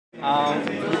You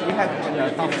had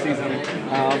a tough season,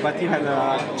 but you had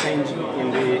a change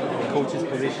in the coach's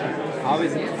position. How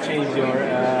has it changed your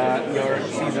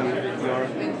season, your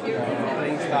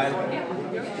playing style?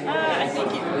 I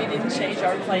think we didn't change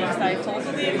our playing style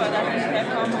totally, but I think we have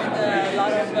come with a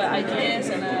lot of ideas,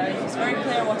 and it's very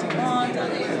clear what we want.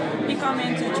 And he come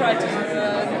in to try to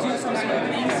do some small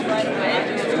things right away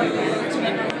to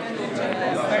make it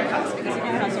very fast because he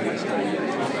didn't have so much time.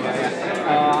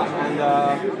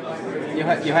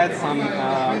 You had some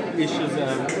issues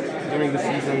during the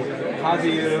season. How do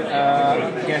you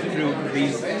get through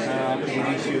these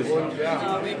issues?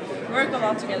 We work a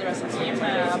lot together as a team,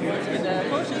 both with the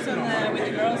coaches and with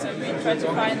the girls, and we try to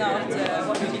find out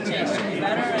what we can change to be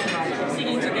better, and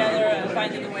sticking together and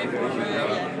finding a way forward.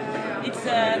 And it's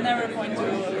never a point to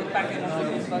look back and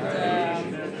forth,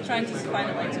 but trying to find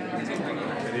a way to improve.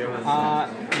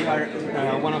 You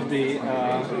are one of the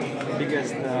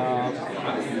biggest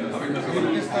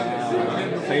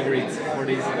favorites for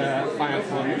this Final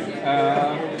Four.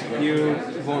 You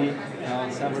won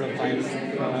several times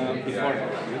before.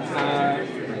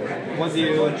 What do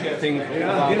you think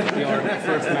about your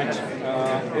first match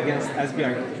against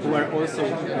SBR, who are also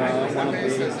one of the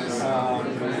biggest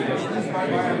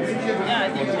favorites? Yeah, I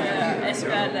think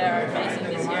SBR they are amazing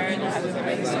this year. They have been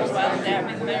playing so well. They have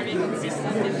been very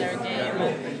consistent in their game.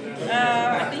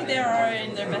 I think they are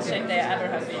in their best shape they ever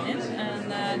have been in,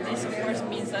 and this of course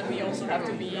means that we also have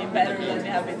to be better than we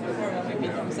have been before when we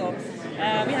beat them. So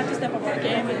we have to step up our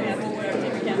game, and we have to do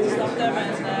everything we can to stop them,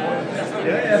 and that's the Do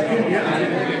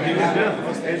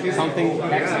you have something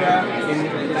extra in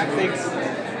tactics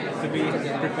to be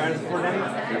prepared for them?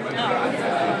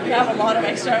 We have a lot of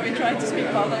extra. We try to speak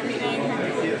about everything.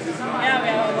 Yeah, we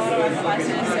have a lot of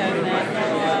analysis, and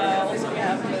also we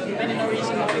have been in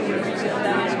Norwegian,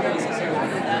 Danish girls also in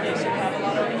Danish. We have a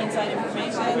lot of inside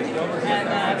information,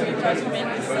 and we try to make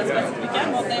this as best as we can,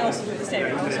 but they also do the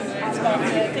same. So it's about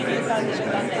taking advantage of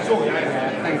that.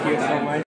 Thank you so much.